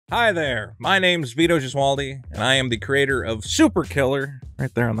Hi there, my name's Vito Gesualdi, and I am the creator of Super Killer.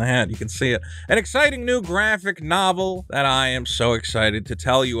 Right there on the hat, you can see it. An exciting new graphic novel that I am so excited to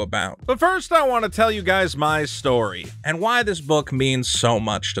tell you about. But first, I want to tell you guys my story and why this book means so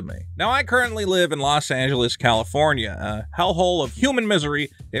much to me. Now, I currently live in Los Angeles, California, a hellhole of human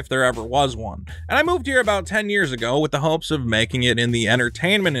misery, if there ever was one. And I moved here about 10 years ago with the hopes of making it in the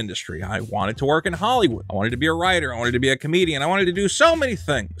entertainment industry. I wanted to work in Hollywood. I wanted to be a writer. I wanted to be a comedian. I wanted to do so many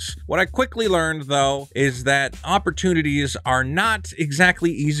things. What I quickly learned, though, is that opportunities are not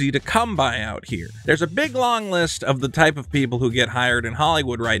exactly easy to come by out here. There's a big long list of the type of people who get hired in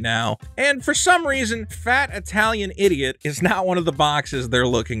Hollywood right now, and for some reason, fat Italian idiot is not one of the boxes they're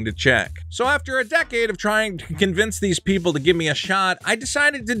looking to check. So after a decade of trying to convince these people to give me a shot, I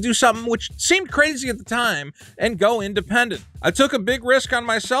decided to do something which seemed crazy at the time and go independent. I took a big risk on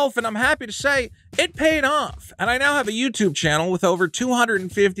myself, and I'm happy to say it paid off, and I now have a YouTube channel with over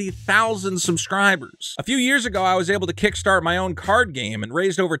 250,000 subscribers. A few years ago, I was able to kickstart my own card game and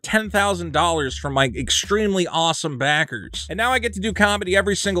raised over $10,000 from my extremely awesome backers. And now I get to do comedy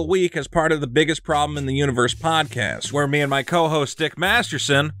every single week as part of the Biggest Problem in the Universe podcast, where me and my co-host Dick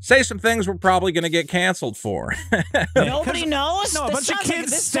Masterson say some things we're probably going to get canceled for. Nobody knows? No, a bunch of kids.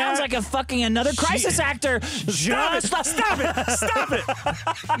 This sounds like a fucking another crisis actor. Stop it! Stop it! Stop it!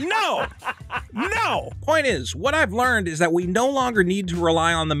 No! No! Point is, what I've learned is that we no longer need to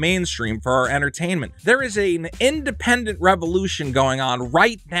rely on the mainstream for our entertainment. There is an independent revolution going on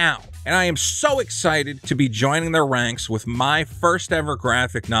right now, and I am so excited to be joining their ranks with my first ever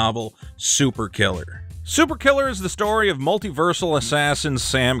graphic novel, Super Killer. Super Killer is the story of multiversal assassin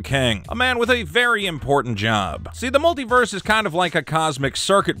Sam King, a man with a very important job. See, the multiverse is kind of like a cosmic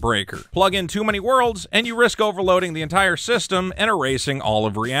circuit breaker. Plug in too many worlds, and you risk overloading the entire system and erasing all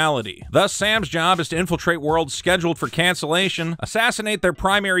of reality. Thus, Sam's job is to infiltrate worlds scheduled for cancellation, assassinate their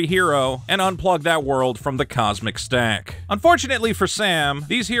primary hero, and unplug that world from the cosmic stack. Unfortunately for Sam,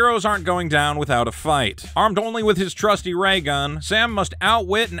 these heroes aren't going down without a fight. Armed only with his trusty ray gun, Sam must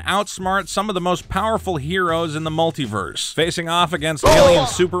outwit and outsmart some of the most powerful heroes in the multiverse, facing off against alien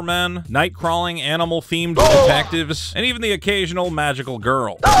supermen, night-crawling animal-themed detectives, and even the occasional magical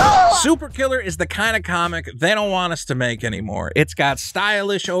girl. Super Killer is the kind of comic they don't want us to make anymore. It's got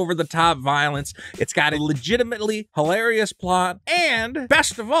stylish, over-the-top violence, it's got a legitimately hilarious plot, and,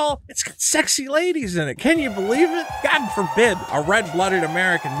 best of all, it's got sexy ladies in it. Can you believe it? God forbid a red-blooded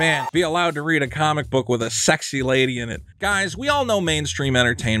American man be allowed to read a comic book with a sexy lady in it. Guys, we all know mainstream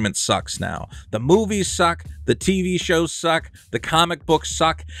entertainment sucks now. The movies suck, the TV shows suck, the comic books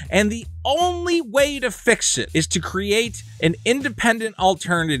suck, and the only way to fix it is to create an independent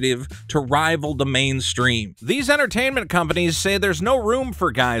alternative to rival the mainstream. These entertainment companies say there's no room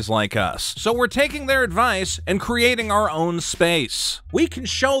for guys like us, so we're taking their advice and creating our own space. We can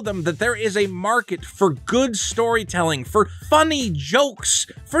show them that there is a market for good storytelling, for funny jokes,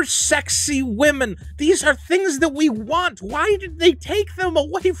 for sexy women. These are things that we want. Why did they take them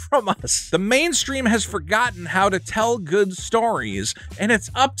away from us? The mainstream has forgotten how to tell good stories, and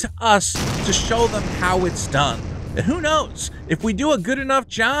it's up to us to show them how it's done. And who knows, if we do a good enough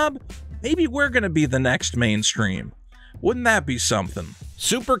job, maybe we're gonna be the next mainstream. Wouldn't that be something?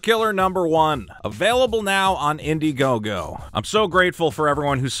 Super Killer #1, available now on Indiegogo. I'm so grateful for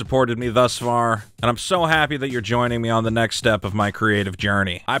everyone who's supported me thus far, and I'm so happy that you're joining me on the next step of my creative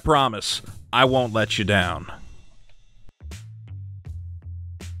journey. I promise, I won't let you down.